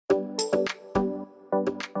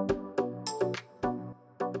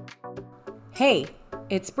Hey,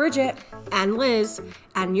 it's Bridget. And Liz,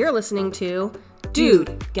 and you're listening to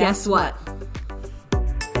Dude, Guess What?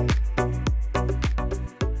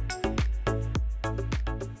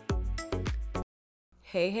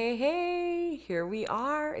 Hey, here we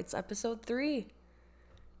are. It's episode 3.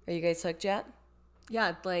 Are you guys hooked yet?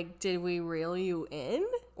 Yeah, like, did we reel you in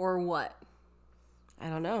or what? I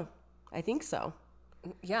don't know. I think so.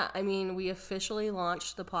 Yeah, I mean, we officially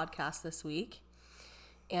launched the podcast this week,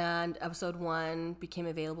 and episode 1 became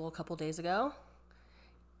available a couple days ago.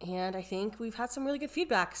 And I think we've had some really good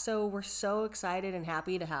feedback, so we're so excited and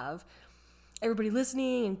happy to have everybody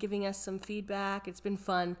listening and giving us some feedback. It's been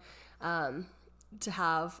fun to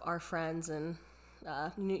have our friends and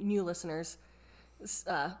new listeners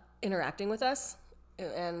interacting with us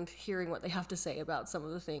and hearing what they have to say about some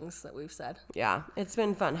of the things that we've said. Yeah, it's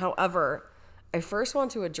been fun. However, I first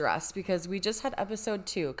want to address, because we just had episode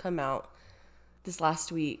 2 come out this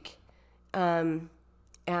last week, and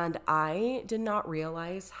I did not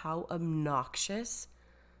realize how obnoxious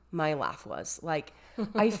my laugh was. Like,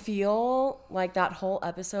 I feel like that whole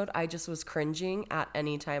episode, I just was cringing at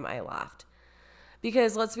any time I laughed.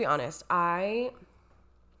 Because let's be honest, I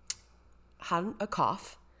had a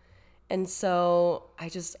cough. And so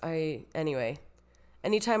anyway,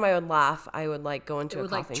 anytime I would laugh, I would like go into a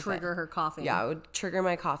coughing fit. It would like trigger her coughing. Yeah, it would trigger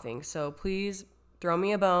my coughing. So please throw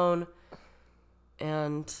me a bone.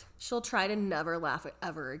 And she'll try to never laugh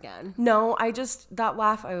ever again. No, that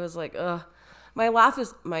laugh, I was like, ugh. My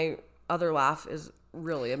other laugh is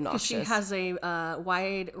really obnoxious. She has a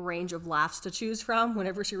wide range of laughs to choose from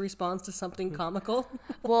whenever she responds to something comical.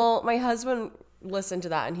 Well, my husband listened to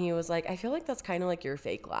that and he was like, I feel like that's kind of like your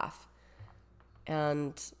fake laugh.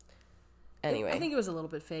 And anyway. I think it was a little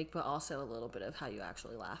bit fake, but also a little bit of how you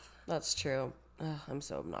actually laugh. That's true. Ugh, I'm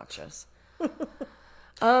so obnoxious.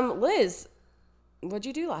 Liz, what'd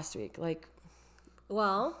you do last week?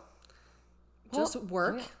 Just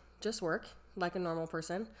work. Yeah. Just work like a normal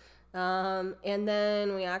person. And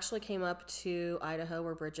then we actually came up to Idaho,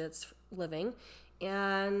 where Bridget's living,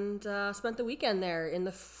 and spent the weekend there in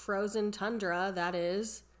the frozen tundra that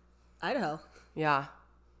is Idaho. Yeah.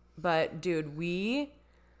 But, dude, we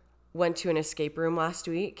went to an escape room last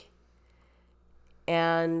week,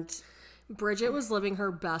 and Bridget was living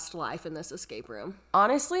her best life in this escape room.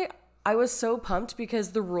 Honestly, I was so pumped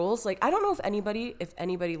because the rules, like, I don't know if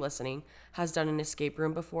anybody listening has done an escape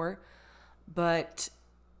room before, but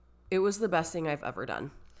it was the best thing I've ever done.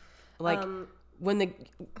 Like, when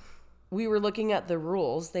we were looking at the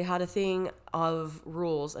rules, they had a thing of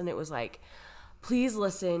rules, and it was like, please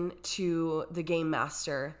listen to the game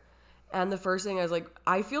master. And the first thing I was like,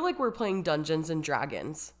 I feel like we're playing Dungeons and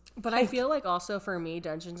Dragons. But I feel like also for me,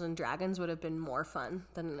 Dungeons and Dragons would have been more fun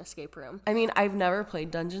than an escape room. I mean, I've never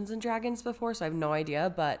played Dungeons and Dragons before, so I have no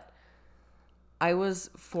idea, but I was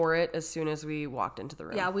for it as soon as we walked into the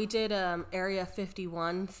room. Yeah, we did Area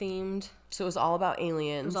 51 themed. So it was all about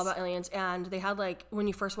aliens. It was all about aliens. And they had, like, when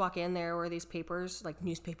you first walk in, there were these papers, like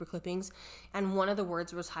newspaper clippings, and one of the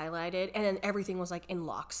words was highlighted, and then everything was, like, in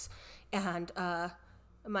locks. And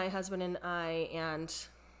my husband and I and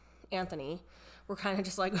Anthony were kind of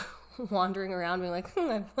just, like, wandering around being like,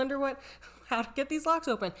 I wonder how to get these locks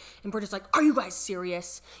open. And Bridget's like, are you guys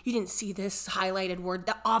serious? You didn't see this highlighted word?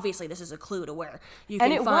 Obviously, this is a clue to where you can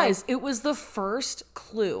find. And it was the first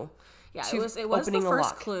clue. Yeah, it was the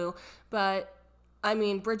first clue. But, I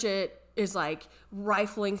mean, Bridget is, like,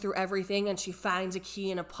 rifling through everything, and she finds a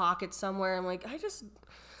key in a pocket somewhere. I'm like, I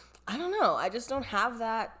don't know. I just don't have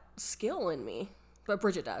that skill in me. But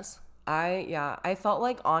Bridget does. I felt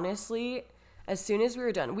like, honestly, as soon as we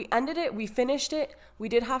were done, we ended it, we finished it. We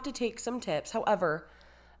did have to take some tips. However,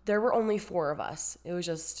 there were only 4 of us. It was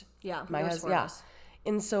just my husband. Yeah.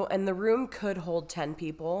 And the room could hold 10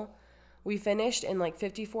 people. We finished in like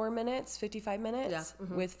 55 minutes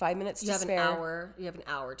with 5 minutes to spare. You have an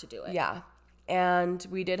hour to do it. Yeah. And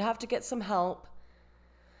we did have to get some help.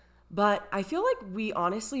 But I feel like we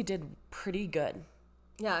honestly did pretty good.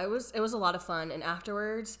 Yeah, it was a lot of fun. And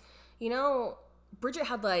afterwards, Bridget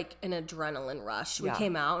had like an adrenaline rush. We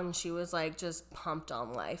came out and she was like just pumped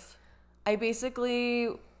on life. I basically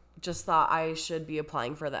just thought I should be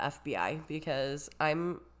applying for the FBI because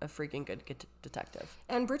I'm a freaking good detective.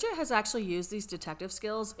 And Bridget has actually used these detective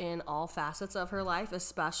skills in all facets of her life,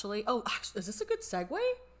 especially... Oh, actually, is this a good segue?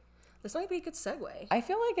 This might be a good segue. I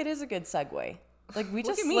feel like it is a good segue. Like, we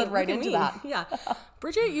just slid right into that. Yeah.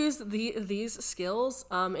 Bridget used these skills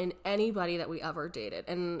in anybody that we ever dated.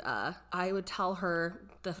 And I would tell her,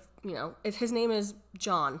 his name is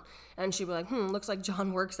John. And she'd be like, looks like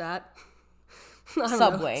John works at I don't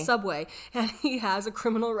Subway. know, Subway, and he has a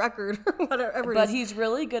criminal record or whatever. But he's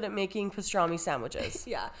really good at making pastrami sandwiches.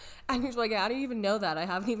 Yeah, and he's like, I didn't even know that. I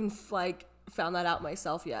haven't even like found that out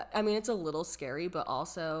myself yet. I mean, it's a little scary, but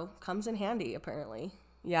also comes in handy apparently.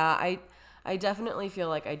 Yeah, I definitely feel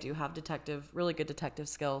like I do have really good detective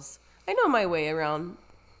skills. I know my way around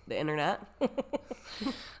the internet.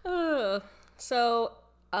 So,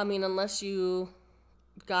 I mean, unless you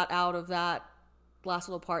got out of that last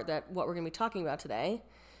little part that what we're going to be talking about today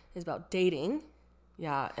is about dating.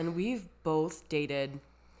 Yeah, and we've both dated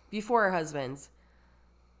before our husbands.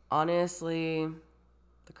 Honestly,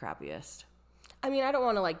 the crappiest. I mean, I don't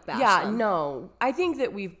want to like bash them. No. I think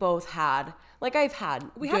that we've both had, like I've had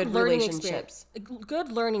good relationships.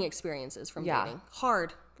 Good learning experiences from dating.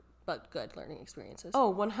 Hard, but good learning experiences.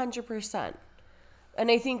 Oh, 100%. And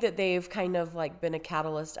I think that they've kind of like been a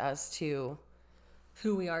catalyst as to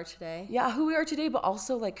who we are today. Yeah, who we are today, but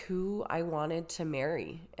also like who I wanted to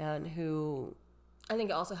marry and who... I think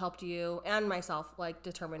it also helped you and myself like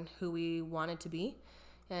determine who we wanted to be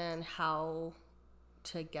and how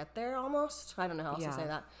to get there almost. I don't know how else to say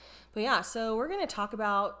that. But yeah, so we're going to talk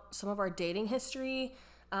about some of our dating history,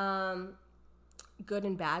 good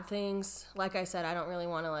and bad things. Like I said, I don't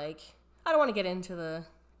want to get into the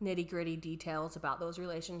nitty-gritty details about those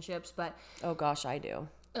relationships, but... Oh gosh, I do.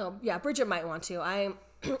 Oh, yeah, Bridget might want to. I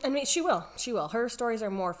mean, she will. Her stories are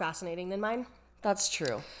more fascinating than mine. That's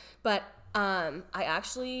true. But if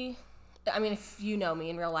you know me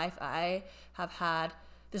in real life, I have had,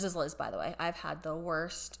 this is Liz, by the way, I've had the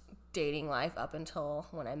worst dating life up until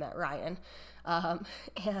when I met Ryan.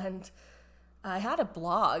 And I had a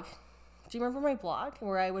blog. Do you remember my blog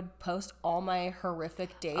where I would post all my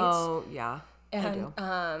horrific dates? Oh, yeah, and,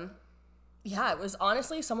 I do. Yeah, it was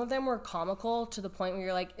honestly, some of them were comical to the point where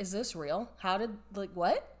you're like, is this real? How did, like,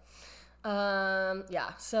 what?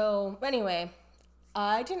 Yeah, so anyway,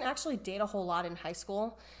 I didn't actually date a whole lot in high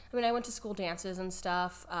school. I mean, I went to school dances and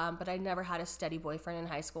stuff, but I never had a steady boyfriend in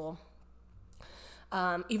high school.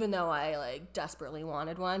 Even though I, like, desperately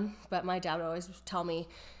wanted one. But my dad would always tell me,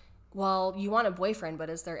 well, you want a boyfriend, but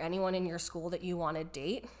is there anyone in your school that you want to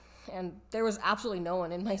date? And there was absolutely no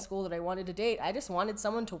one in my school that I wanted to date. I just wanted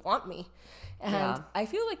someone to want me. And I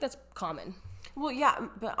feel like that's common. Well, yeah,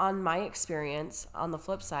 but on my experience, on the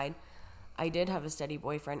flip side, I did have a steady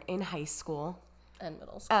boyfriend in high school. And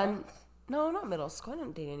middle school. No, not middle school. I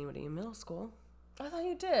didn't date anybody in middle school. I thought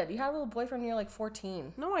you did. You had a little boyfriend when you were like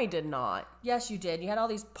 14. No, I did not. Yes, you did. You had all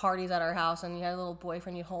these parties at our house and you had a little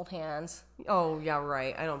boyfriend, you'd hold hands. Oh, yeah,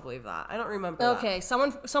 right. I don't believe that. I don't remember that. Okay,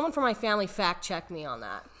 someone from my family fact checked me on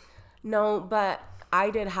that. No, but I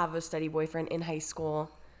did have a steady boyfriend in high school.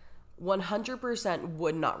 100%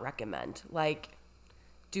 would not recommend. Like,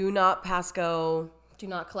 do not pass go. Do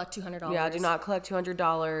not collect $200. Yeah, do not collect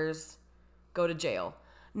 $200. Go to jail.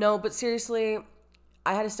 No, but seriously,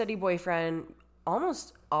 I had a steady boyfriend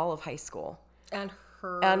almost all of high school. And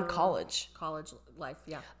college. College life,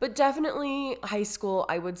 yeah. But definitely high school,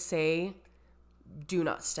 I would say, do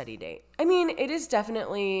not steady date. I mean, it is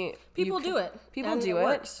definitely... People do it. People do it.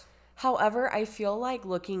 Works. However, I feel like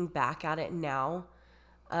looking back at it now,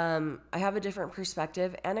 I have a different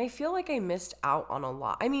perspective, and I feel like I missed out on a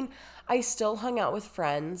lot. I mean, I still hung out with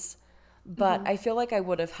friends, but I feel like I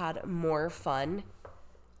would have had more fun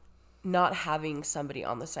not having somebody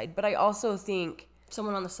on the side. But I also think...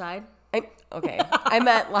 Someone on the side? Okay. I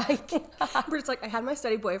meant like... But it's like, I had my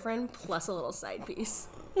steady boyfriend plus a little side piece.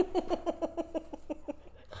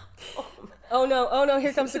 Oh no,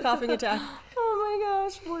 here comes the coughing attack. Oh my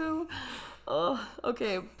gosh, Blue. Oh,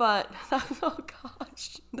 okay, but oh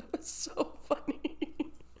gosh, that was so funny.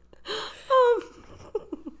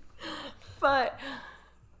 But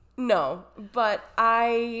no, but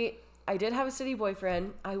I did have a steady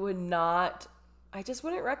boyfriend. I just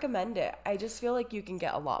wouldn't recommend it. I just feel like you can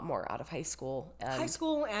get a lot more out of high school. High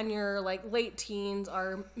school and your like late teens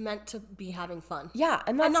are meant to be having fun. Yeah,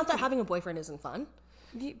 and not that having a boyfriend isn't fun.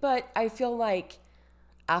 But I feel like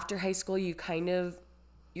after high school, your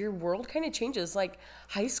world kind of changes. Like,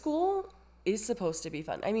 high school is supposed to be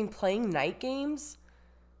fun. I mean, playing night games,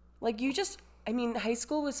 like high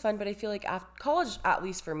school was fun, but I feel like college, at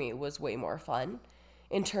least for me, was way more fun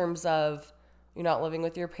in terms of you're not living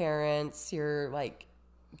with your parents, you're like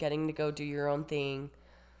getting to go do your own thing,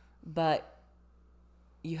 but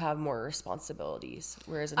you have more responsibilities.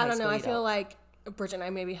 Whereas in high school, I feel like Bridget and I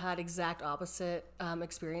maybe had exact opposite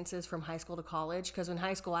experiences from high school to college, because in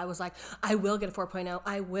high school I was like, I will get a 4.0,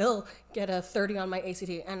 I will get a 30 on my ACT,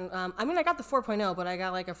 and I got the 4.0, but I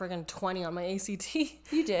got like a freaking 20 on my ACT.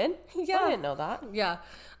 You did? Yeah. I didn't know that. Yeah.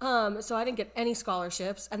 So I didn't get any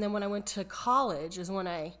scholarships, and then when I went to college is when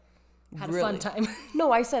I had a fun time.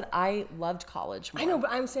 No, I said I loved college more. I know,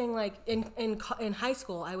 but I'm saying like in high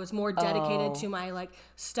school, I was more dedicated to my like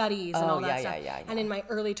studies and all that stuff. Yeah. And in my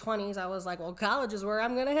early 20s, I was like, well, college is where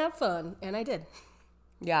I'm gonna have fun, and I did.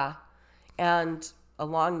 Yeah, and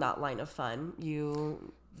along that line of fun,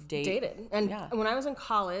 you dated. And when I was in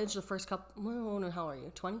college, the first couple, well, how old are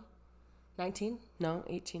you? 20? 19? No,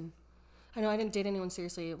 18. I know I didn't date anyone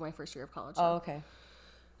seriously my first year of college. Oh, okay.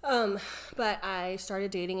 But I started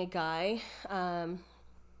dating a guy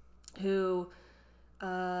who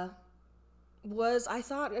was, I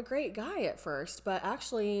thought, a great guy at first. But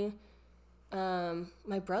actually,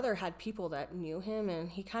 my brother had people that knew him, and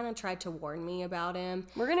he kind of tried to warn me about him.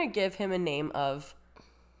 We're going to give him a name of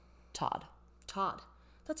Todd. Todd.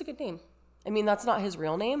 That's a good name. I mean, that's not his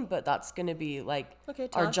real name, but that's going to be like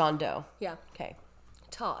our John Doe. Yeah. Okay.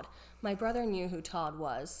 Todd. My brother knew who Todd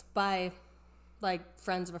was by like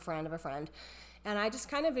friends of a friend of a friend. And I just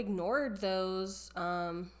kind of ignored those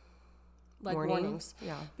like warnings.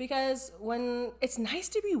 Yeah. Because when it's nice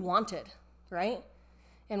to be wanted, right?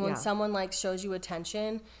 And when someone like shows you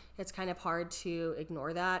attention, it's kind of hard to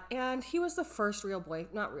ignore that. And he was the first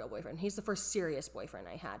not real boyfriend. He's the first serious boyfriend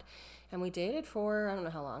I had. And we dated for, I don't know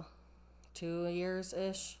how long, 2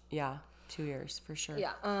 years-ish. Yeah, 2 years for sure.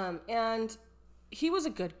 Yeah. And he was a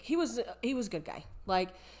good guy. Like,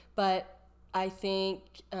 but I think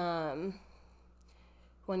when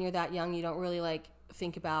you're that young, you don't really like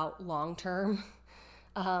think about long term,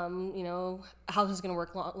 how this is going to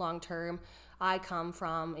work long term. I come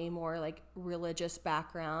from a more like religious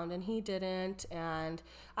background, and he didn't. And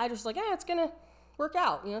I just like, it's going to work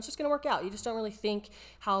out. It's just going to work out. You just don't really think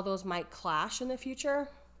how those might clash in the future.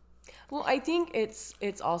 Well, I think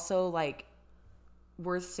it's also like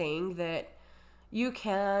worth saying that you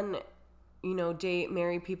can,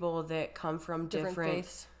 marry people that come from different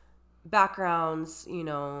faiths, backgrounds,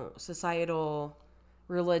 societal,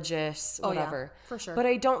 religious, whatever. Yeah, for sure. But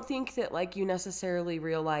I don't think that like you necessarily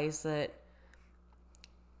realize that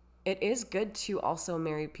it is good to also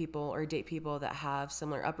marry people or date people that have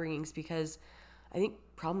similar upbringings, because I think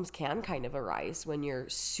problems can kind of arise when you're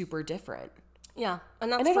super different. Yeah,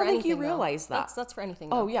 and that's I for don't think you though. realize that. That's for anything.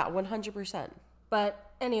 Oh yeah, 100%.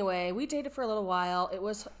 But anyway, we dated for a little while.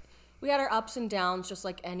 We had our ups and downs, just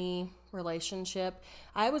like any relationship.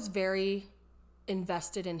 I was very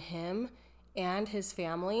invested in him and his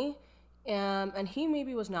family, and he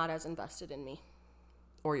maybe was not as invested in me.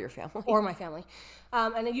 Or your family. Or my family.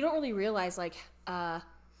 And you don't really realize like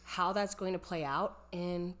how that's going to play out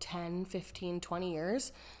in 10, 15, 20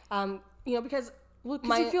 years. Because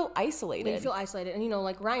you feel isolated. You feel isolated. And,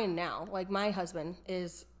 like Ryan now, like my husband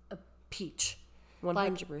is a peach.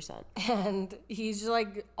 100%. And he's just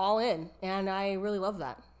like all in. And I really love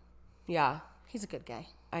that. Yeah. He's a good guy.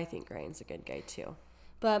 I think Ryan's a good guy too.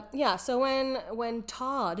 But yeah, so when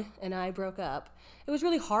Todd and I broke up, it was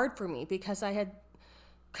really hard for me because I had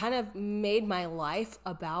kind of made my life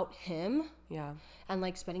about him. Yeah. And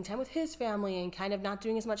like spending time with his family and kind of not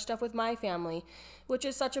doing as much stuff with my family, which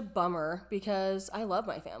is such a bummer because I love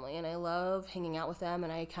my family and I love hanging out with them,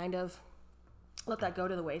 and I kind of let that go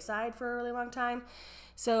to the wayside for a really long time.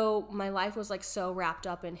 So my life was like so wrapped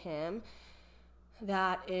up in him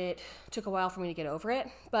that it took a while for me to get over it.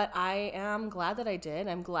 But I am glad that I did.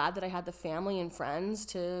 I'm glad that I had the family and friends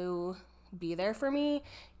to be there for me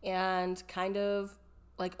and kind of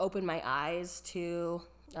like open my eyes to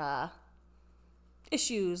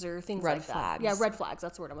issues or things like that. Red flags. Yeah, red flags.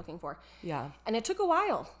 That's the word I'm looking for. Yeah. And it took a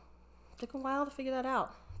while. It took a while to figure that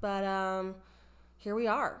out. But here we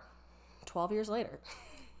are, 12 years later.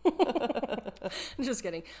 Just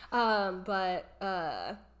kidding.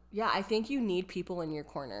 Yeah, I think you need people in your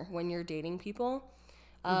corner when you're dating people,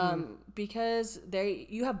 because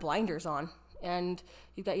you have blinders on and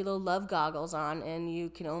you've got your little love goggles on, and you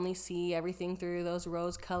can only see everything through those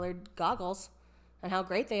rose-colored goggles and how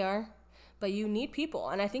great they are. But you need people,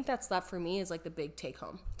 and I think that for me is like the big take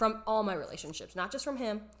home from all my relationships, not just from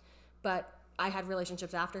him, but I had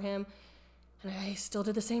relationships after him, and I still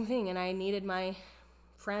did the same thing, and I needed my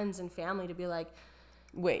friends and family to be like,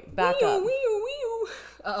 wait, back up.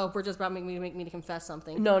 Uh-oh, Bridget's about to make me to confess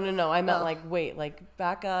something. No. I meant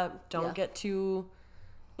back up. Don't get too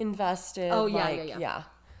invested. Oh, yeah.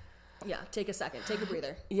 Yeah, take a second. Take a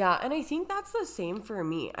breather. Yeah, and I think that's the same for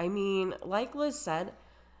me. I mean, like Liz said,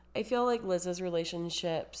 I feel like Liz's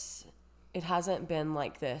relationships, it hasn't been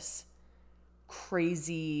like this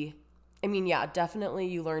crazy. I mean, yeah, definitely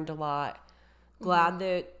you learned a lot. Glad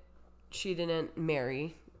that she didn't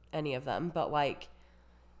marry any of them, but like,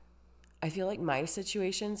 I feel like my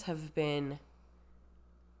situations have been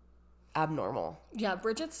abnormal. Yeah,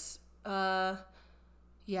 Bridget's,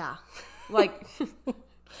 Yeah. Like,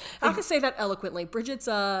 I can say that eloquently. Bridget's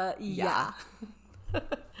yeah.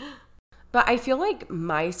 But I feel like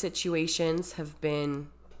my situations have been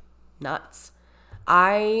nuts.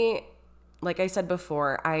 Like I said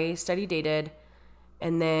before, I study dated,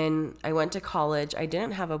 and then I went to college. I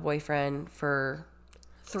didn't have a boyfriend for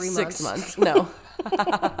 6 months. No.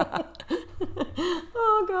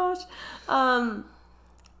 Oh gosh.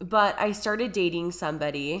 But I started dating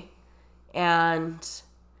somebody, and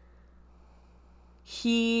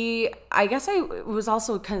I guess it was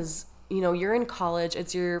also because, you're in college.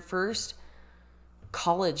 It's your first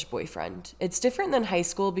college boyfriend. It's different than high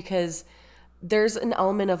school because there's an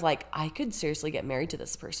element of like, I could seriously get married to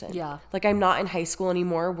this person. Yeah. Like, I'm not in high school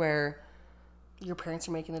anymore where your parents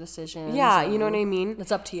are making the decisions. Yeah, you know what I mean?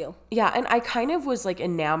 It's up to you. Yeah, and I kind of was like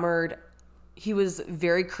enamored. He was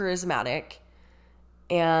very charismatic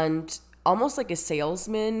and almost like a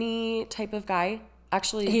salesman-y type of guy.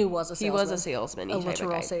 Actually, he was a salesman. He was a salesman-y type of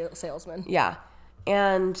guy. A literal salesman. Yeah.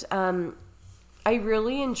 And I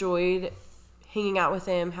really enjoyed hanging out with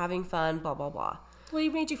him, having fun, blah, blah, blah. Well, he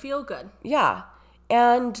made you feel good. Yeah.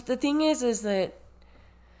 And the thing is that,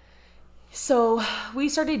 so we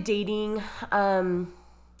started dating, and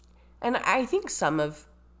I think some of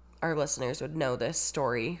our listeners would know this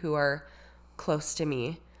story who are close to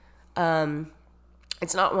me.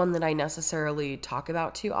 It's not one that I necessarily talk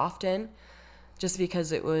about too often, just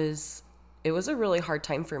because it was a really hard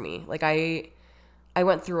time for me. Like, I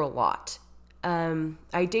went through a lot.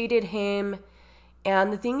 I dated him,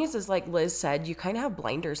 and the thing is like Liz said, you kind of have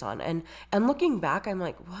blinders on, and looking back, I'm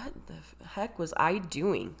like, what the heck was I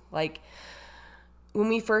doing? Like, when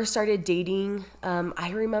we first started dating,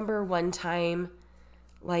 I remember one time,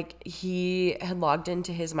 like, he had logged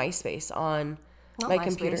into his MySpace on my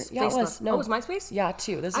computer. Yeah, Facebook. it was. No, it was MySpace? Yeah,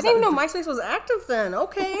 too. I didn't even know MySpace was active then.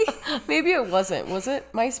 Okay. Maybe it wasn't. Was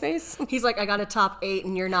it MySpace? He's like, I got a top 8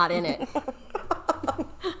 and you're not in it.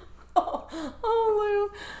 Oh,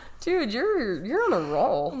 Lou. Dude, you're on a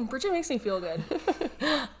roll. Bridget makes me feel good.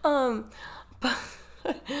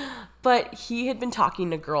 But he had been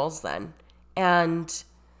talking to girls then, and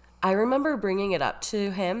I remember bringing it up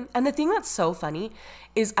to him. And the thing that's so funny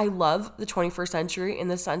is I love the 21st century in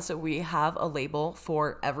the sense that we have a label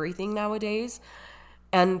for everything nowadays,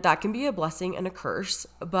 and that can be a blessing and a curse.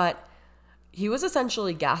 But he was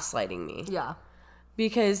essentially gaslighting me. Yeah.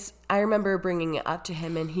 Because I remember bringing it up to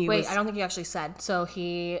him, and Wait, I don't think you actually said. So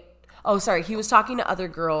he... Oh, sorry. He was talking to other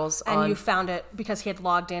girls. And you found it because he had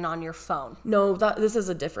logged in on your phone. No, this is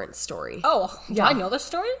a different story. Oh, yeah. Do I know this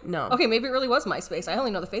story? No. Okay, maybe it really was MySpace. I only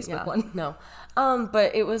know the Facebook one. No.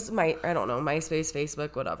 But it was I don't know, MySpace,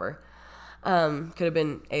 Facebook, whatever. Could have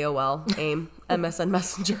been AOL, AIM, MSN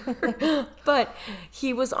Messenger. But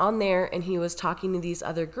he was on there, and he was talking to these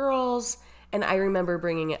other girls, and I remember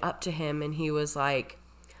bringing it up to him, and he was like,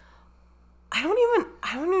 I don't even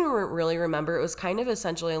really remember. It was kind of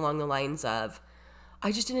essentially along the lines of,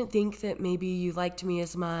 I just didn't think that maybe you liked me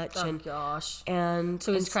as much. Oh, gosh. And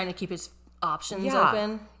so he's trying to keep his options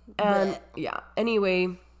open? And yeah. Anyway.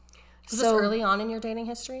 Was this early on in your dating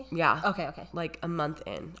history? Yeah. Okay. Like a month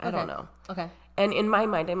in. I don't know. Okay. And in my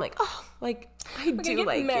mind, I'm like, oh, like, I do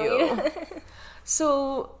like you.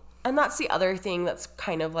 So, and that's the other thing that's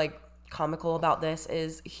kind of like comical about this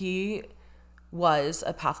is he was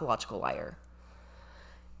a pathological liar.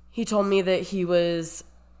 He told me that he was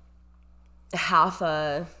half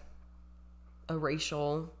a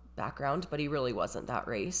racial background, but he really wasn't that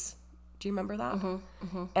race. Do you remember that?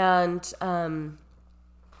 Mm-hmm.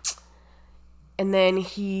 And then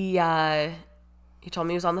he told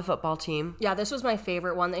me he was on the football team. Yeah, this was my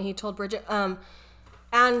favorite one that he told Bridget.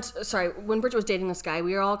 And sorry, when Bridget was dating this guy,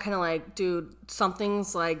 we were all kind of like, dude,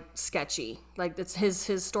 something's like sketchy. Like it's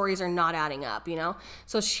his stories are not adding up, you know?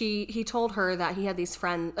 So he told her that he had these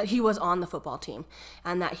friends, he was on the football team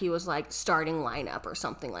and that he was like starting lineup or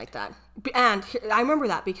something like that. And I remember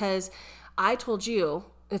that because I told you,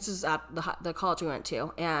 this is at the college we went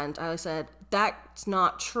to, and I said, that's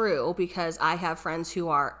not true because I have friends who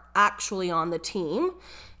are actually on the team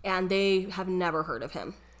and they have never heard of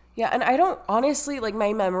him. Yeah, and I don't, honestly, like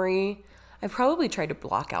my memory, I probably tried to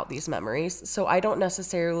block out these memories, so I don't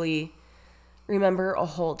necessarily remember a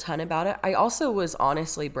whole ton about it. I also was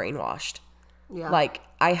honestly brainwashed. Yeah. Like,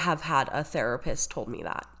 I have had a therapist tell me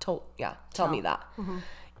that. Tell me that. Mm-hmm.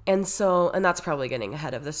 And that's probably getting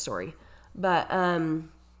ahead of the story. But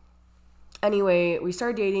anyway, we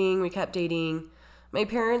started dating, we kept dating. My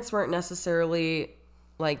parents weren't necessarily,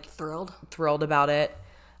 like, thrilled about it.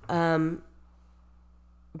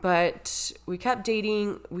 but we kept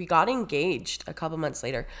dating. We got engaged a couple months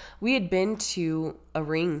later. We had been to a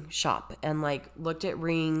ring shop and like looked at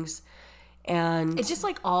rings, and It just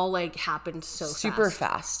like all like happened so super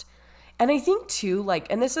fast. And I think too,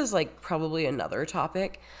 like, and this is like probably another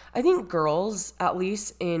topic. I think girls, at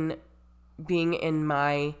least in being in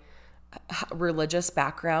my religious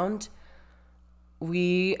background,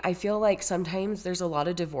 I feel like sometimes there's a lot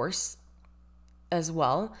of divorce as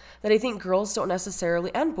well, that I think girls don't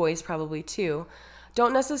necessarily, and boys probably too,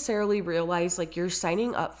 don't necessarily realize like you're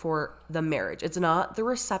signing up for the marriage. It's not the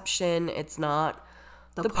reception. It's not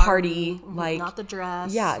the party. Like, not the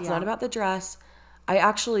dress. Yeah, it's not about the dress. I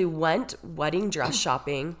actually went wedding dress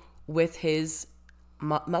shopping with his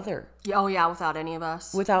mother. Oh yeah, without any of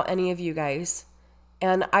us. Without any of you guys.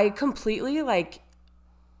 And I completely like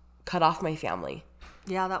cut off my family.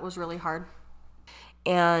 Yeah, that was really hard.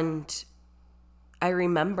 And I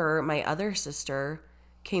remember my other sister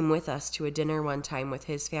came with us to a dinner one time with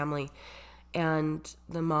his family. And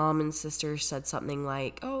the mom and sister said something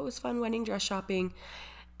like, oh, it was fun wedding dress shopping.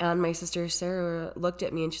 And my sister Sarah looked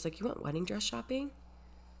at me and she's like, you went wedding dress shopping?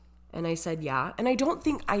 And I said, yeah. And I don't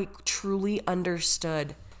think I truly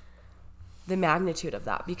understood the magnitude of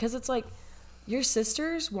that, because it's like your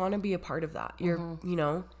sisters want to be a part of that. You're, you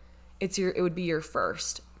know, it would be your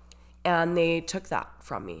first. And they took that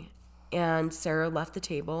from me. And Sarah left the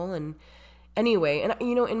table. And anyway, and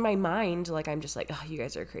you know, in my mind, like, I'm just like, oh, you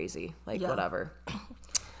guys are crazy. Like, whatever.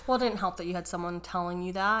 Well, it didn't help that you had someone telling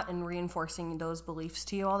you that and reinforcing those beliefs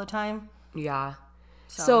to you all the time. Yeah.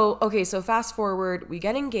 So okay, so fast forward, we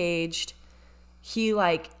get engaged. He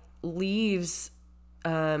like leaves.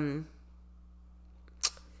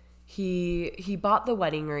 He bought the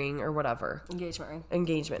wedding ring or whatever.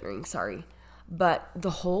 Engagement ring, sorry. But the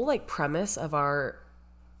whole like premise of our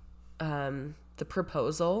the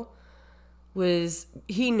proposal was,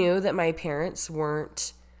 he knew that my parents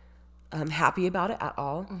weren't happy about it at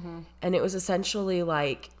all. And it was essentially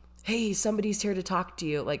like, hey, somebody's here to talk to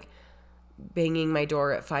you, like banging my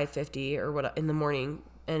door at 5:50 or what in the morning,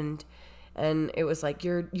 and it was like,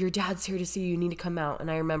 your dad's here to see you, you need to come out. And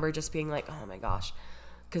I remember just being like, oh my gosh,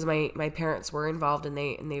 because my parents were involved and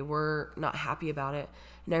they were not happy about it.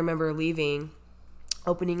 And I remember leaving,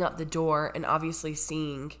 opening up the door, and obviously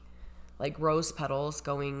seeing like rose petals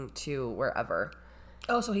going to wherever.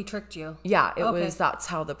 Oh, so he tricked you. Yeah, it was, that's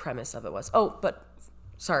how the premise of it was. Oh, but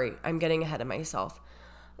sorry, I'm getting ahead of myself.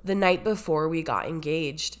 The night before we got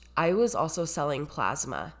engaged, I was also selling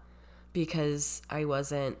plasma because I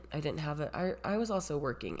was also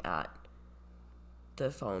working at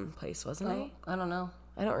the phone place, wasn't I? I don't know.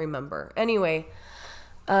 I don't remember. Anyway,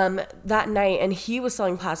 that night, and he was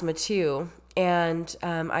selling plasma too. And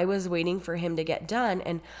I was waiting for him to get done.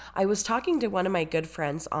 And I was talking to one of my good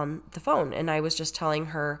friends on the phone. And I was just telling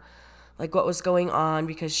her like what was going on,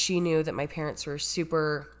 because she knew that my parents were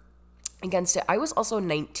super against it. I was also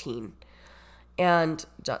 19. And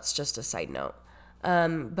that's just a side note.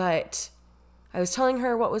 But I was telling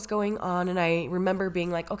her what was going on. And I remember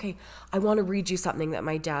being like, okay, I want to read you something that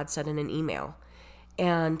my dad said in an email.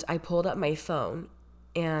 And I pulled up my phone,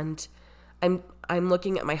 and I'm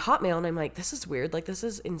looking at my Hotmail, and I'm like, this is weird. Like, this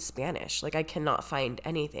is in Spanish. Like, I cannot find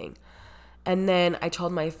anything. And then I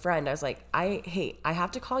told my friend, I was like, I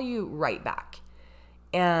have to call you right back.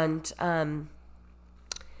 And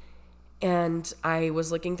I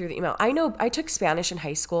was looking through the email. I know I took Spanish in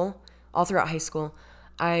high school, all throughout high school.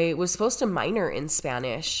 I was supposed to minor in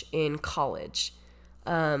Spanish in college.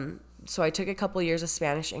 So I took a couple years of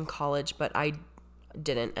Spanish in college, but I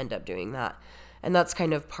didn't end up doing that. And that's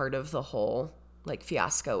kind of part of the whole like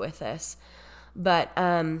fiasco with this. But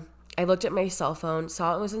I looked at my cell phone,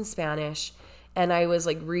 saw it was in Spanish, and I was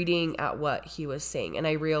like reading at what he was saying, and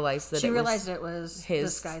I realized that it was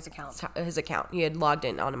this guy's account. His account. He had logged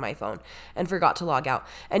in onto my phone and forgot to log out.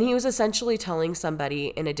 And he was essentially telling somebody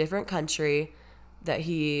in a different country that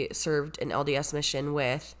he served an LDS mission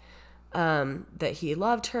with, that he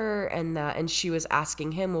loved her, and she was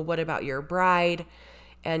asking him, well, what about your bride?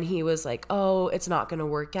 And he was like, oh, it's not going to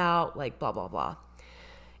work out, like blah, blah, blah.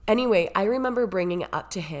 Anyway, I remember bringing it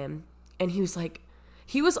up to him, and he was like,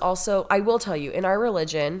 he was also, I will tell you, in our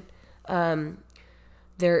religion,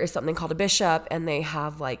 there is something called a bishop, and they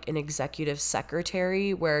have like an executive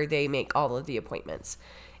secretary where they make all of the appointments.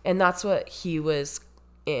 And that's what he was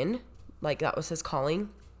in, like that was his calling.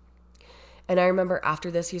 And I remember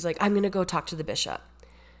after this, he's like, I'm going to go talk to the bishop.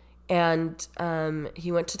 And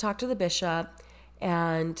he went to talk to the bishop,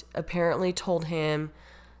 and apparently told him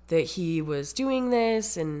that he was doing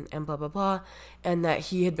this and blah, blah, blah, and that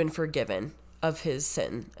he had been forgiven of his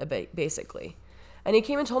sin, basically. And he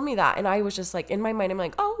came and told me that. And I was just like, in my mind, I'm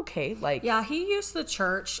like, oh, okay. Like, Yeah, he used the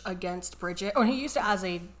church against Bridget, or he used it as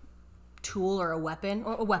a tool or a weapon,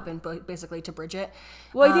 but basically to Bridget.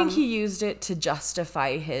 well, I think he used it to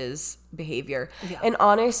justify his behavior. Yeah. And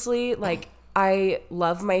honestly, like, I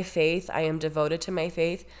love my faith. I am devoted to my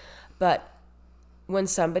faith. But when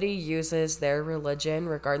somebody uses their religion,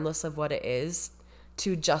 regardless of what it is,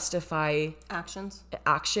 to justify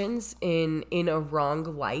Actions in a wrong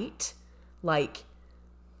light, like,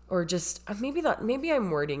 or just maybe I'm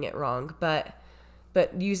wording it wrong, but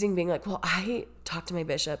using being like, well, I talked to my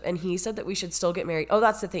bishop and he said that we should still get married. Oh,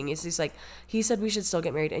 that's the thing, is he's like, he said we should still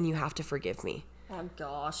get married and you have to forgive me. Oh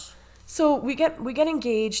gosh. So we get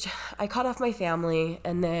engaged. I cut off my family,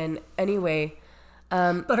 and then anyway,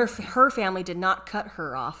 But her family did not cut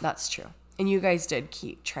her off. that's true. And you guys did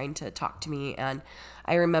keep trying to talk to me, and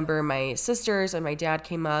I remember my sisters and my dad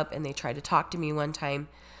came up and they tried to talk to me one time.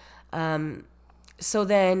 So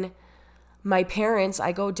then my parents,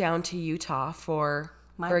 I go down to Utah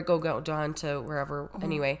go down to wherever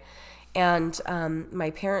anyway. And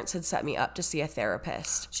my parents had set me up to see a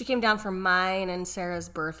therapist. She came down for mine and Sarah's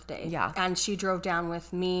birthday. Yeah. And she drove down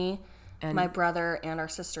with me, my brother, and our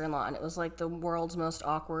sister-in-law. And it was like the world's most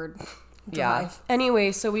awkward drive. Yeah.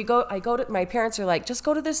 Anyway, so my parents are like, just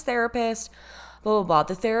go to this therapist, blah, blah, blah.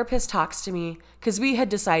 The therapist talks to me because we had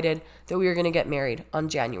decided that we were going to get married on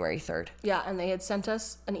January 3rd. Yeah, and they had sent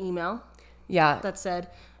us an email Yeah. that said,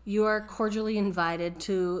 you are cordially invited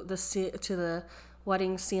to the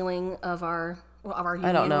wedding sealing of our union,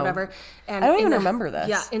 I don't know. or whatever. And I don't even remember this.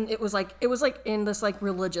 Yeah, and it was like in this like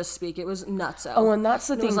religious speak. It was nutso. Oh, and that's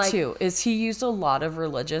the thing like, too, is he used a lot of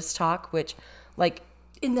religious talk, which like,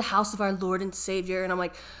 in the house of our Lord and Savior, and I'm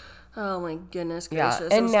like, oh my goodness yeah.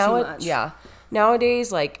 gracious, And it was now too much. yeah.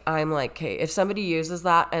 Nowadays, like, I'm like, okay, if somebody uses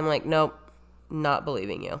that, I'm like, nope, not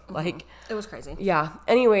believing you. Mm-hmm. Like, It was crazy. yeah.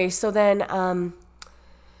 Anyway, so then, and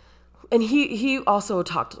he also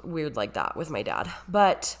talked weird like that with my dad.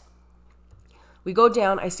 But we go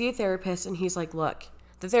down, I see a therapist, and he's like, look,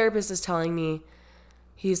 the therapist is telling me,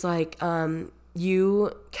 he's like, can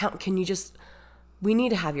you just, we need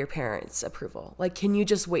to have your parents' approval. Like, can you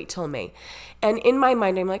just wait till May? And in my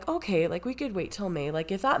mind, I'm like, okay, like, we could wait till May.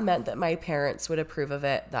 Like, if that meant that my parents would approve of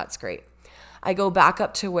it, that's great. I go back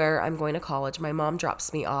up to where I'm going to college. My mom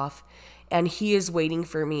drops me off, and he is waiting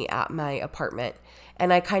for me at my apartment.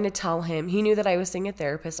 And I kind of tell him, he knew that I was seeing a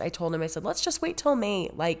therapist. I told him, I said, let's just wait till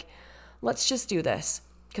May. Like, let's just do this,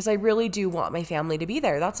 because I really do want my family to be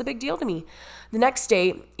there. That's a big deal to me. The next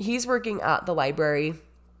day, he's working at the library,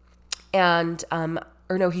 and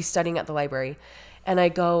he's studying at the library, and I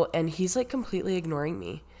go, and he's like completely ignoring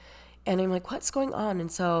me, and I'm like, what's going on?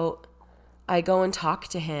 And so I go and talk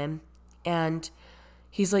to him, and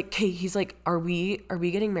he's like, are we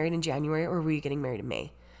getting married in January, or are we getting married in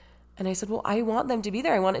May? And I said, well, I want them to be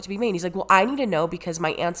there. I want it to be May. And he's like, well, I need to know because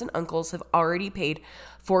my aunts and uncles have already paid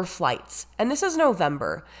for flights, and this is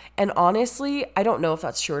November. And honestly, I don't know if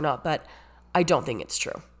that's true or not, but I don't think it's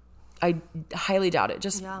true. I highly doubt it,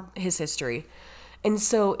 just his history. And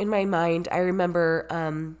so in my mind, I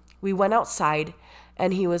remember we went outside,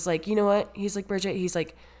 and he was like, you know what? He's like, Bridget, he's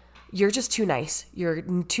like, you're just too nice. You're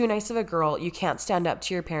too nice of a girl. You can't stand up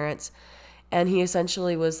to your parents. And he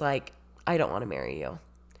essentially was like, I don't want to marry you.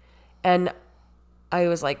 And I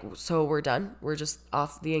was like, so we're done? We're just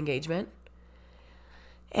off the engagement?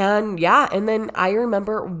 And yeah, and then I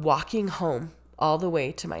remember walking home all the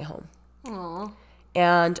way to my home. Aww.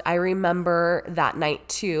 And I remember that night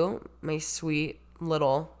too, my sweet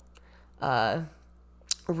little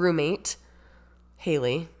roommate,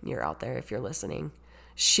 Haley, you're out there if you're listening.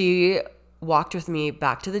 She walked with me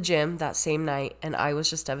back to the gym that same night, and I was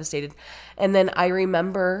just devastated. And then I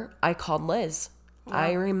remember I called Liz. Wow.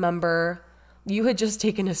 I remember you had just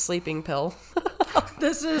taken a sleeping pill.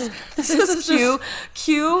 This is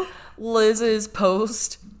cue Liz's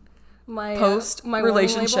post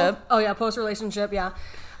relationship. Oh yeah, post relationship. Yeah,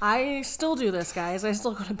 I still do this, guys. I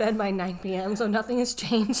still go to bed by 9 p.m. So nothing has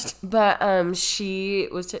changed. But she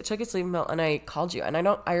took a sleeping pill, and I called you, and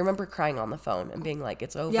I remember crying on the phone and being like,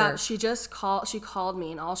 it's over. Yeah, she called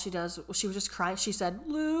me, and all she was just crying. She said,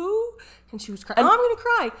 Lou, and she was crying. I'm gonna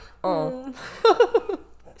cry. Oh.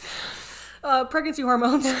 Pregnancy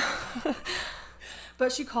hormones.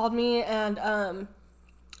 But she called me, and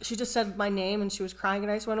she just said my name, and she was crying,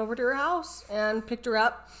 and I just went over to her house and picked her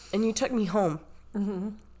up. And you took me home. Mm-hmm.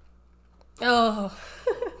 Oh.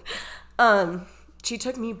 She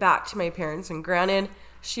took me back to my parents, and granted,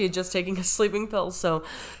 she had just taken a sleeping pill, so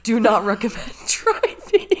do not recommend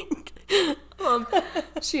driving.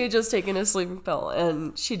 She had just taken a sleeping pill,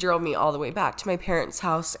 and she drove me all the way back to my parents'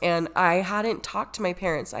 house. And I hadn't talked to my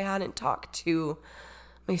parents. I hadn't talked to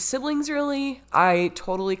my siblings, really. I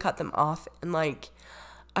totally cut them off. And, like,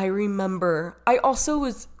 I remember, I also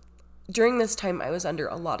was, during this time, I was under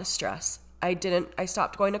a lot of stress. I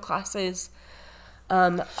stopped going to classes. She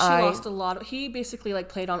lost a lot. He basically, like,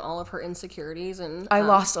 played on all of her insecurities. And I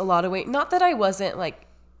lost a lot of weight. Not that I wasn't, like,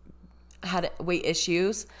 had weight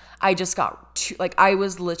issues. I just got too, like, I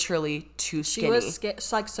was literally too skinny. She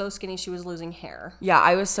was like so skinny she was losing hair. Yeah,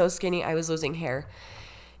 I was so skinny I was losing hair.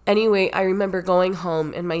 Anyway, I remember going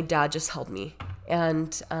home and my dad just held me,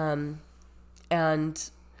 and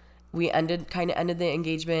we ended the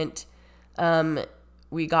engagement.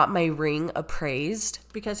 We got my ring appraised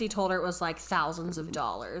because he told her it was like thousands of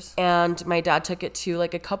dollars. And my dad took it to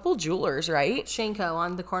like a couple jewelers, right? Shanko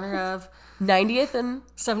on the corner of 90th and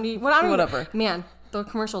 70. Whatever. Man, the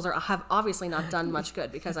commercials have obviously not done much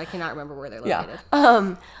good because I cannot remember where they're located.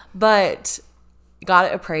 Yeah. But got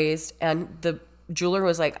it appraised, and the jeweler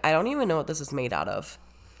was like, I don't even know what this is made out of.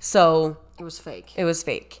 So it was fake. It was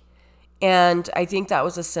fake. And I think that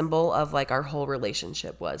was a symbol of like our whole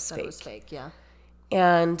relationship was fake. It was fake, yeah.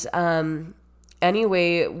 And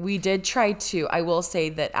anyway, we did try to, I will say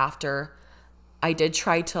that after I did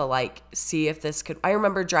try to like see if this could, I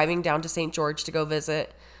remember driving down to St. George to go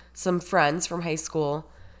visit some friends from high school,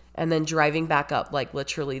 and then driving back up like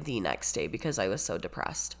literally the next day because I was so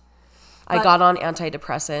depressed. I got on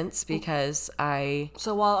antidepressants because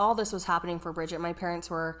So while all this was happening for Bridget, my parents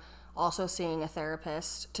were also seeing a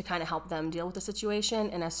therapist to kind of help them deal with the situation.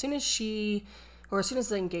 And as soon as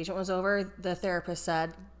the engagement was over, the therapist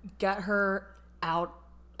said, get her out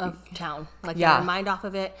of town. Like, get her mind off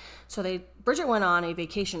of it. So Bridget went on a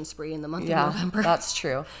vacation spree in the month of November. That's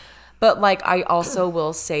true. But like, I also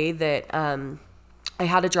will say that I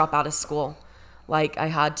had to drop out of school. Like, I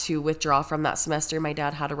had to withdraw from that semester. My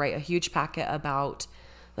dad had to write a huge packet about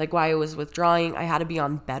like why I was withdrawing. I had to be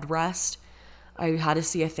on bed rest. I had to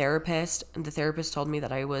see a therapist, and the therapist told me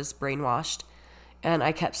that I was brainwashed, and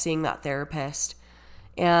I kept seeing that therapist.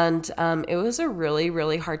 And it was a really,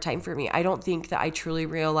 really hard time for me. I don't think that I truly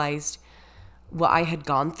realized what I had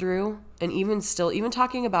gone through. And even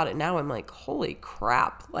talking about it now, I'm like, holy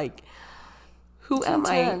crap. Like, who am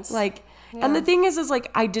I? Like, and the thing is like,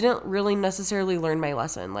 I didn't really necessarily learn my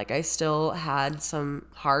lesson. Like, I still had some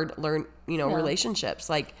hard relationships.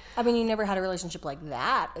 Like, I mean, you never had a relationship like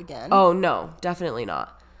that again. Oh, no, definitely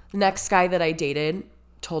not. The next guy that I dated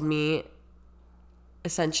told me,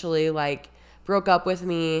 essentially, like, broke up with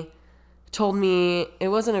me, told me, it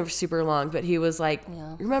wasn't a super long, but he was like,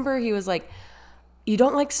 remember, he was like, you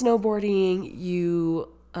don't like snowboarding, you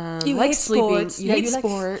like sleeping, sports. you hate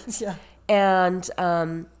sports.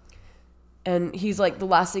 And he's like, the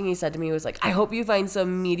last thing he said to me was like, I hope you find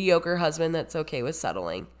some mediocre husband that's okay with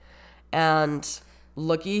settling. And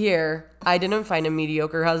looky here, I didn't find a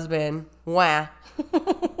mediocre husband. Wah.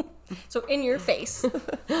 So in your face.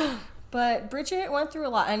 But Bridget went through a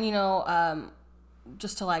lot. And,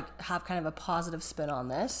 just to like have kind of a positive spin on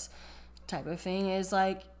this type of thing is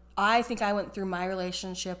like, I think I went through my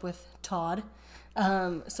relationship with Todd.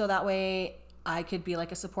 So that way I could be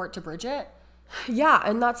like a support to Bridget. Yeah,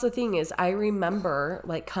 and that's the thing is I remember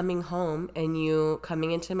like coming home and you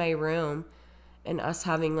coming into my room and us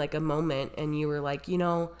having like a moment, and you were like,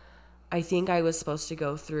 I think I was supposed to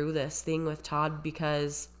go through this thing with Todd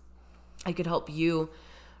because I could help you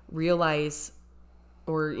realize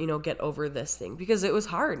or, get over this thing, because it was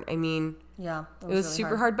hard. I mean, yeah, it was really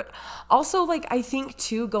super hard. But also like, I think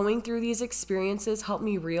too, going through these experiences helped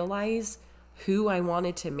me realize who I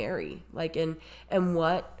wanted to marry, like, and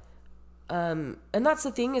what, and that's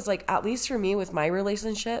the thing is like, at least for me with my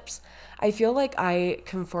relationships, I feel like I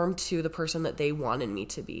conformed to the person that they wanted me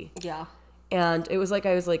to be. Yeah. And it was like,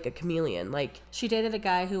 I was like a chameleon. Like, she dated a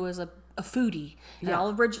guy who was a foodie, and all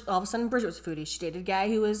of a sudden Bridget was a foodie. She dated a guy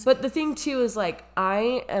who was... But the thing too is like,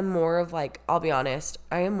 I am more of like, I'll be honest,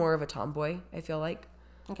 I am more of a tomboy, I feel like.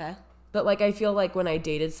 Okay. But like, I feel like when I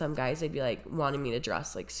dated some guys, they'd be like wanting me to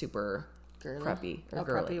dress like super girly. Preppy or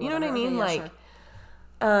girly. Preppy, you know what I mean? Okay, like,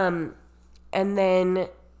 sure. And then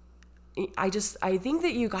I think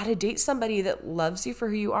that you got to date somebody that loves you for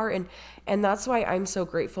who you are. And that's why I'm so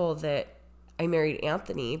grateful that I married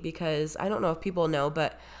Anthony, because I don't know if people know,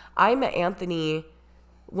 but I met Anthony.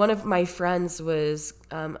 One of my friends was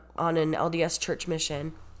on an LDS church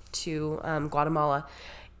mission to Guatemala,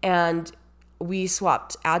 and we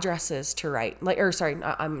swapped addresses to write.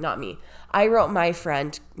 Not me. I wrote my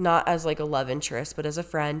friend, not as like a love interest, but as a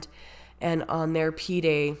friend. And on their P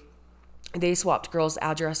day, they swapped girls'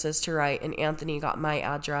 addresses to write, and Anthony got my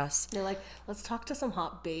address. They're like, let's talk to some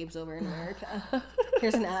hot babes over in America.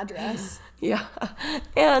 Here's an address. Yeah.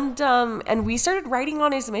 And we started writing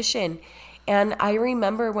on his mission. And I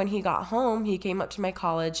remember when he got home, he came up to my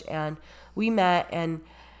college and we met, and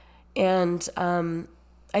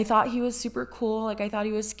I thought he was super cool. Like, I thought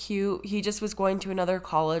he was cute. He just was going to another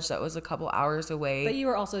college that was a couple hours away. But you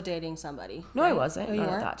were also dating somebody. No, right? I wasn't. Oh, you Not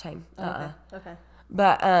weren't? at that time. Okay.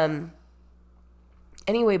 But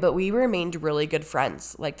anyway, but we remained really good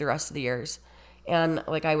friends like the rest of the years. And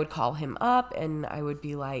like I would call him up and I would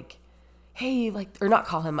be like, hey, like, or not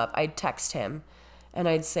call him up. I'd text him and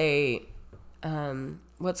I'd say,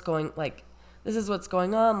 this is what's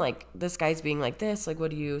going on. Like, this guy's being like this. Like,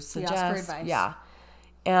 what do you suggest? Ask for advice. Yeah.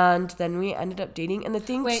 And then we ended up dating. And the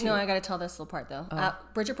thing Wait, no, I got to tell this little part, though. Oh.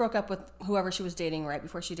 Bridget broke up with whoever she was dating right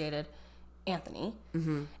before she dated Anthony.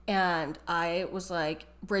 Mm-hmm. And I was like,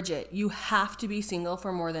 Bridget, you have to be single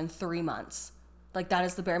for more than 3 months. Like, that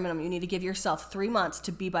is the bare minimum. You need to give yourself 3 months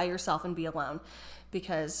to be by yourself and be alone.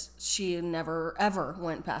 Because she never, ever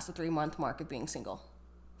went past the 3-month mark of being single.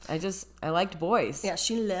 I liked boys. Yeah,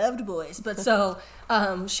 she loved boys. But so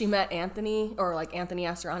she met Anthony, or like Anthony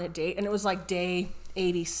asked her on a date, and it was like day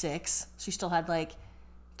 86. She still had like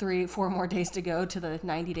 3-4 more days to go to the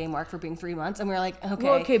 90-day mark for being 3 months. And we were like, okay.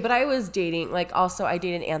 Well, okay, but I was dating, like, also I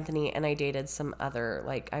dated Anthony and I dated some other,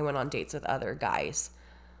 like, I went on dates with other guys.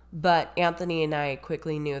 But Anthony and I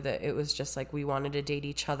quickly knew that it was just like we wanted to date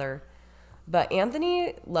each other. But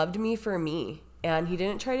Anthony loved me for me, and he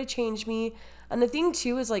didn't try to change me. And the thing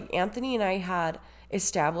too is, like, Anthony and I had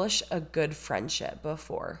established a good friendship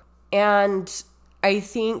before. And I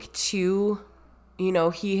think too, you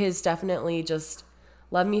know, he has definitely just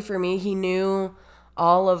loved me for me. He knew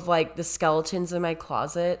all of like the skeletons in my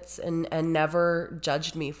closets and never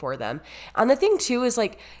judged me for them. And the thing too is,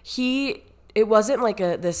 like, it wasn't like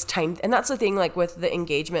this time, and that's the thing, like with the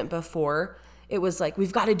engagement before, it was like,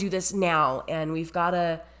 we've got to do this now, and we've got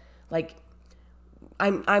to, like,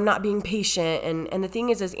 I'm not being patient. And the thing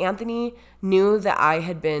is Anthony knew that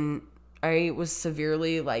I was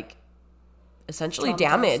severely, like, essentially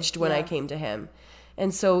damaged when I came to him.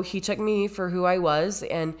 And so he took me for who I was,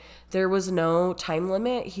 and there was no time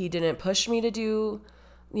limit. He didn't push me to do,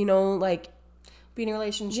 you know, like, be in a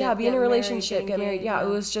relationship. Yeah, be in a relationship, get married. Yeah, yeah, it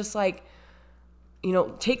was just like, you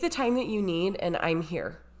know, take the time that you need, and I'm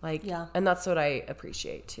here. Like, yeah. And that's what I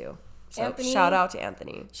appreciate too. So Anthony, shout out to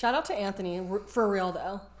Anthony. Shout out to Anthony, for real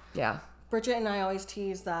though. Yeah. Bridget and I always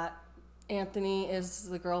tease that Anthony is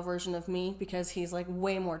the girl version of me, because he's like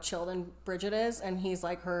way more chill than Bridget is, and he's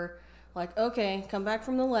like her, like, okay, come back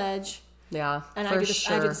from the ledge. Yeah. And I do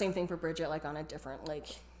the same thing for Bridget, like on a different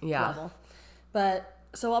level. But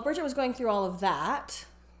so while Bridget was going through all of that,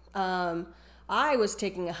 I was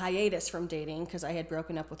taking a hiatus from dating because I had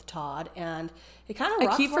broken up with Todd, and it kind of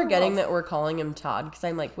I keep forgetting that we're calling him Todd, because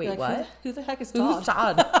I'm like, wait, like, what? Who the heck is Todd? Who's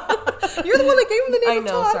Todd? You're the one that gave him the name I of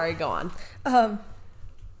know, Todd. sorry, go on.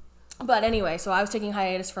 But anyway, so I was taking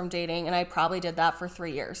hiatus from dating, and I probably did that for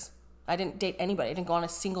 3 years. I didn't date anybody. I didn't go on a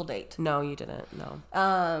single date. No, you didn't.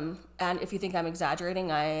 No. And if you think I'm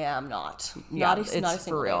exaggerating, I am not. Yeah, not a single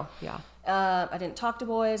for real. date. Yeah. I didn't talk to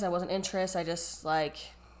boys. I wasn't interested. I just like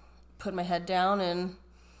put my head down and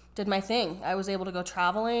did my thing. I was able to go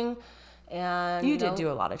traveling, and you did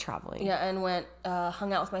do a lot of traveling. Yeah, and went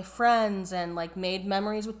hung out with my friends and like made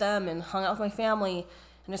memories with them and hung out with my family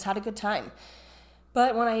and just had a good time.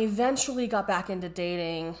 But when I eventually got back into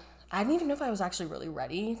dating, I didn't even know if I was actually really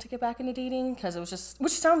ready to get back into dating, because it was just,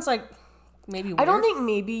 which sounds like maybe weird. I don't think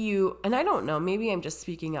maybe you, and I don't know, maybe I'm just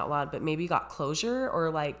speaking out loud, but maybe you got closure or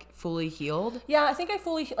like fully healed. Yeah, I think I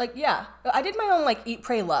fully, like, yeah. I did my own like eat,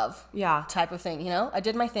 pray, love type of thing, you know? I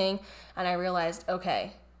did my thing, and I realized,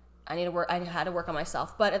 okay, I had to work on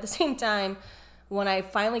myself. But at the same time, when I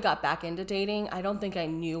finally got back into dating, I don't think I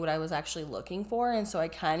knew what I was actually looking for, and so I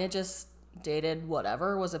kind of just dated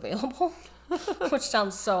whatever was available. Which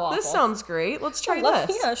sounds so awful. This sounds great. Let's try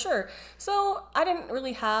this. Yeah, sure. So I didn't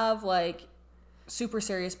really have like super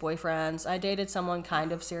serious boyfriends. I dated someone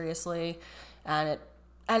kind of seriously, and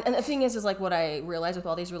the thing is like what I realized with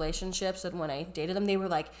all these relationships, and when I dated them, they were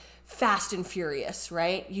like fast and furious,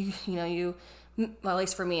 right? Well, at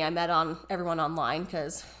least for me, I met everyone online,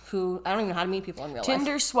 because I don't even know how to meet people in real life.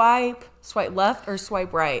 Tinder, swipe left or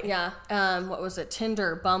swipe right? Yeah. What was it?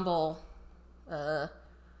 Tinder, Bumble.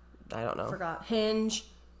 I don't know. Forgot. Hinge,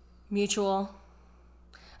 Mutual.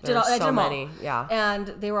 There's I did them many. all. Yeah. And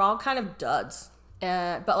they were all kind of duds.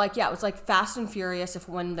 But like, yeah, it was like fast and furious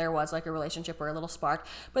when there was like a relationship or a little spark.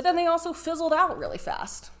 But then they also fizzled out really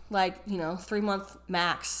fast. Like, 3-month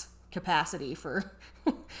max capacity for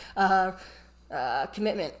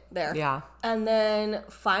commitment there. Yeah. And then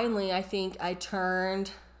finally, I think I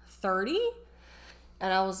turned 30,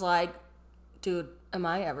 and I was like, dude, am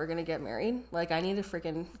I ever going to get married? Like, I need to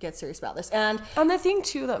freaking get serious about this. And the thing,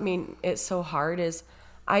 too, that it's so hard is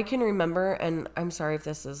I can remember, and I'm sorry if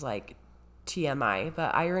this is, like, TMI,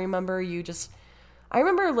 but I remember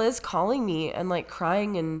Liz calling me and, like,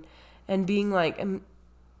 crying and being like,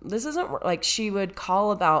 this isn't, like, she would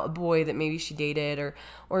call about a boy that maybe she dated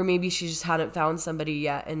or maybe she just hadn't found somebody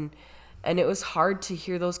yet. And it was hard to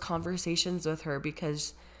hear those conversations with her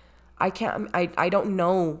because I don't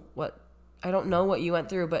know what you went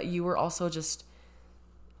through, but you were also just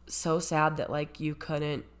so sad that, like, you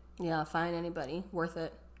couldn't. Yeah, find anybody worth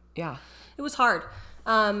it. Yeah. It was hard.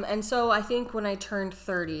 And so I think when I turned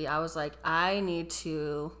 30, I was like, I need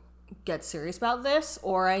to get serious about this,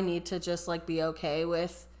 or I need to just, like, be okay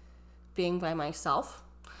with being by myself.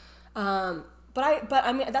 But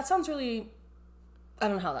I mean, that sounds really, I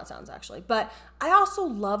don't know how that sounds actually, but I also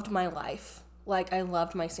loved my life. Like, I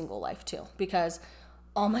loved my single life too, because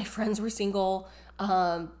all my friends were single,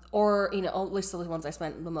 or, you know, at least the ones I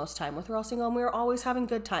spent the most time with were all single, and we were always having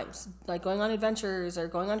good times, like going on adventures or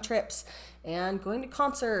going on trips and going to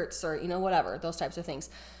concerts or, you know, whatever, those types of things.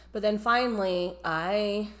 But then finally,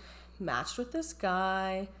 I matched with this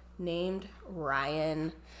guy named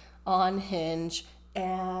Ryan on Hinge,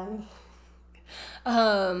 and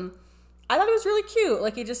I thought he was really cute.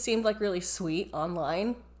 Like, he just seemed like really sweet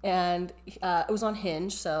online, and it was on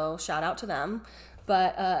Hinge, so shout out to them.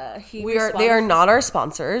 But they are not our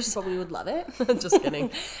sponsors, but we would love it. Just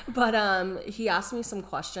kidding. But he asked me some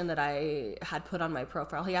question that I had put on my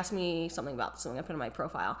profile. He asked me something about something I put on my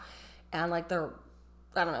profile, and like I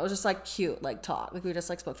don't know, it was just like cute, like talk, like we just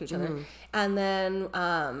like spoke to each other. And then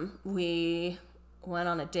we went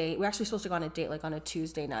on a date. We were actually supposed to go on a date like on a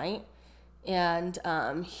Tuesday night, and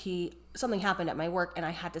something happened at my work, and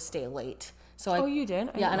I had to stay late. So you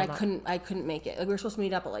did? Yeah, and I couldn't make it. Like, we were supposed to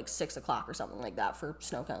meet up at like 6:00 or something like that for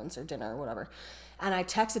snow cones or dinner or whatever. And I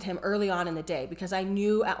texted him early on in the day because I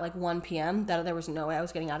knew at like 1 p.m. that there was no way I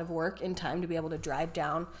was getting out of work in time to be able to drive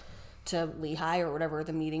down to Lehigh or whatever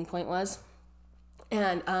the meeting point was.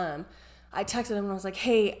 And I texted him and I was like,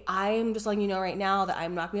 hey, I'm just letting you know right now that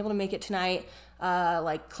I'm not gonna be able to make it tonight.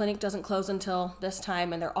 Like, clinic doesn't close until this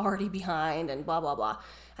time and they're already behind and blah, blah, blah.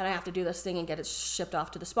 And I have to do this thing and get it shipped off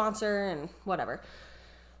to the sponsor and whatever.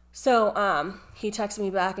 So he texted me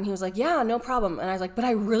back and he was like, yeah, no problem. And I was like, but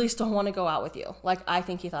I really still want to go out with you. Like, I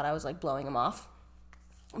think he thought I was like blowing him off.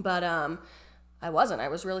 But I wasn't. I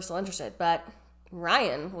was really still interested. But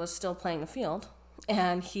Ryan was still playing the field.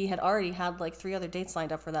 And he had already had like 3 other dates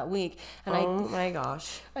lined up for that week. And my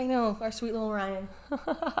gosh. I know, our sweet little Ryan.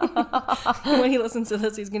 When he listens to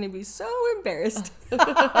this, he's going to be so embarrassed.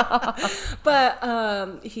 But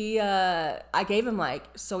I gave him like,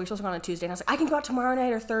 so we were supposed to go on a Tuesday. And I was like, I can go out tomorrow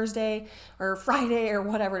night or Thursday or Friday or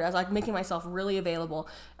whatever. I was like making myself really available.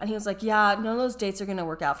 And he was like, yeah, none of those dates are going to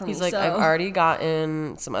work out for me. He's like, I've already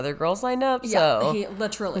gotten some other girls lined up. Yeah, so.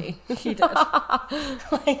 he did.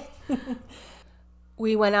 Like...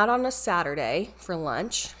 We went out on a Saturday for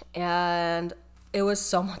lunch, and it was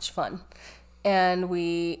so much fun. And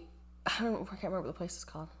I can't remember what the place is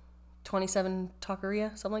called. 27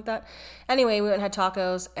 Taqueria, something like that. Anyway, we went and had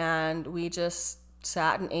tacos, and we just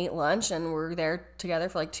sat and ate lunch, and we were there together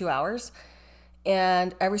for like 2 hours.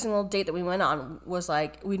 And every single date that we went on was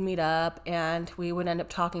like, we'd meet up, and we would end up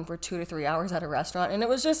talking for 2 to 3 hours at a restaurant. And it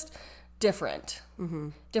was just different. Mm-hmm.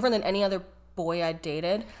 Different than any other boy I'd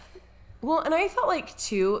dated. Well, and I felt like,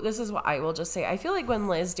 too, this is what I will just say. I feel like when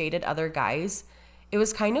Liz dated other guys, it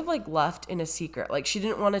was kind of like left in a secret. Like, she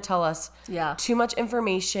didn't want to tell us too much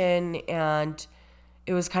information. And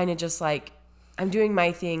it was kind of just like, I'm doing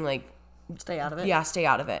my thing. Like, stay out of it. Yeah, stay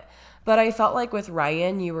out of it. But I felt like with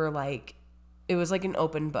Ryan, you were like, it was like an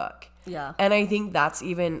open book. Yeah. And I think that's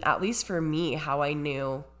even, at least for me, how I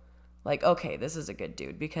knew, like, okay, this is a good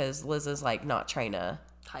dude. Because Liz is like not trying to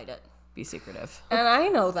hide it. Be secretive. And I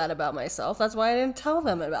know that about myself. That's why I didn't tell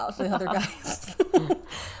them about the other guys.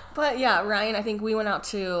 But yeah, Ryan, I think we went out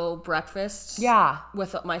to breakfast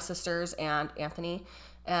with my sisters and Anthony.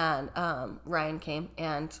 And Ryan came,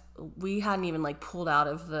 and we hadn't even like pulled out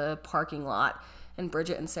of the parking lot. And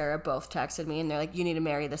Bridget and Sarah both texted me, and they're like, you need to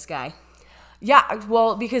marry this guy. Yeah,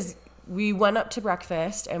 well, because we went up to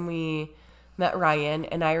breakfast and we met Ryan.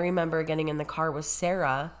 And I remember getting in the car with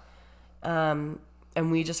Sarah. And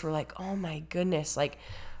we just were like, oh my goodness, like,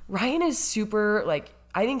 Ryan is super, like,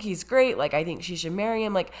 I think he's great. Like, I think she should marry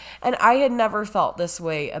him. Like, and I had never felt this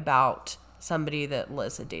way about somebody that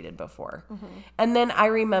Liz had dated before. Mm-hmm. And then I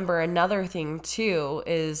remember another thing too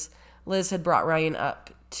is Liz had brought Ryan up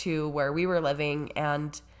to where we were living,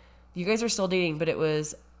 and you guys are still dating, but it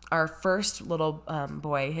was our first little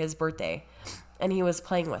boy, his birthday, and he was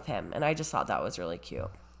playing with him, and I just thought that was really cute.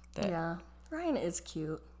 Yeah, Ryan is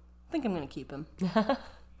cute. I think I'm gonna keep him.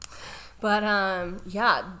 But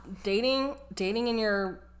yeah, dating in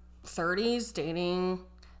your 30s, dating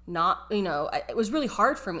not, it was really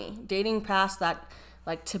hard for me. Dating past that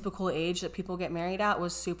like typical age that people get married at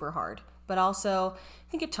was super hard. But also,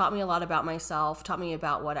 I think it taught me a lot about myself, taught me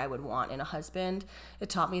about what I would want in a husband. It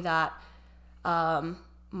taught me that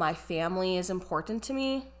my family is important to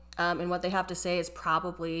me, and what they have to say is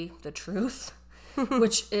probably the truth,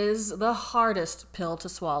 which is the hardest pill to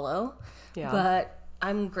swallow. Yeah. But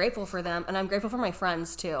I'm grateful for them, and I'm grateful for my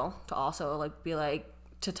friends too, to also like be like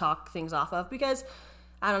to talk things off of, because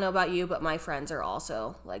I don't know about you, but my friends are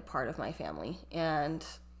also like part of my family, and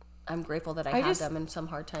I'm grateful that I had them in some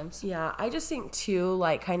hard times. Yeah, I just think too,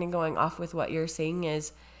 like kind of going off with what you're saying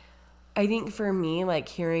is, I think for me, like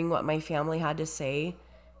hearing what my family had to say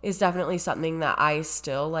is definitely something that I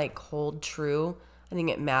still like hold true. I think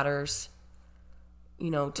it matters,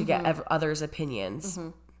 to get others' opinions.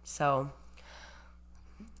 So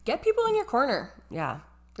get people in your corner. Yeah.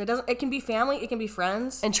 It can be family, it can be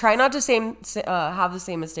friends. And try not to have the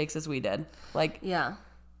same mistakes as we did. Like, yeah.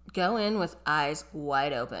 Go in with eyes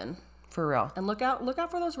wide open. For real. And look out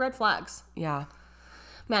for those red flags. Yeah.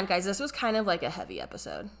 Man, guys, this was kind of like a heavy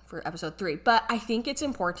episode for episode 3, but I think it's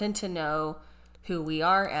important to know who we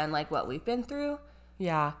are and like what we've been through.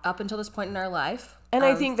 Yeah. Up until this point in our life. And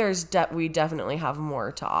I think we definitely have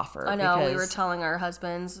more to offer. I know, we were telling our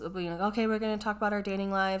husbands, okay, we're going to talk about our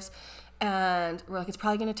dating lives. And we're like, it's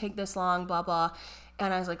probably going to take this long, blah, blah.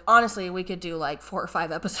 And I was like, honestly, we could do like 4 or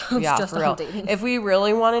 5 episodes just on dating. If we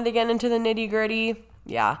really wanted to get into the nitty gritty,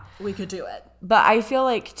 yeah. We could do it. But I feel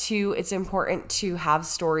like, too, it's important to have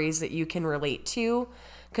stories that you can relate to.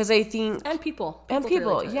 Because I think... And people.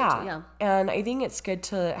 Yeah. And I think it's good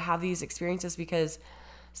to have these experiences because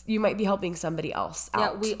you might be helping somebody else out.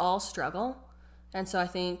 Yeah, we all struggle. And so I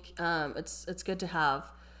think it's good to have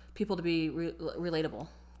people to be relatable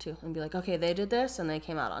to and be like, okay, they did this and they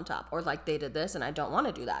came out on top. Or like, they did this and I don't want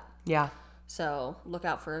to do that. Yeah. So look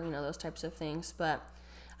out for, those types of things. But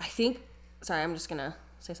I think... Sorry, I'm just going to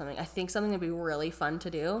say something. I think something that'd be really fun to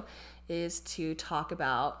do is to talk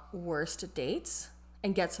about worst dates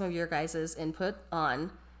and get some of your guys' input on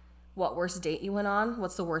what worst date you went on.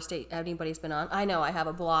 What's the worst date anybody's been on? I know I have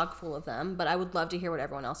a blog full of them, but I would love to hear what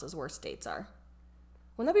everyone else's worst dates are.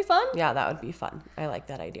 Wouldn't that be fun? Yeah, that would be fun. I like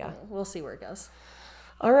that idea. We'll see where it goes.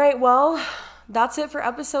 All right, well, that's it for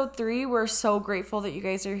episode 3. We're so grateful that you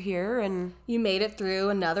guys are here and you made it through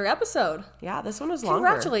another episode. Yeah, this one was longer.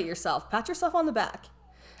 Congratulate yourself. Pat yourself on the back.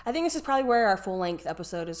 I think this is probably where our full-length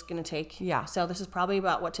episode is going to take. Yeah. So this is probably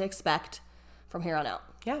about what to expect from here on out.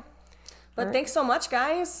 Yeah. But thanks so much,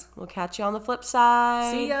 guys. We'll catch you on the flip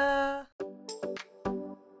side. See ya.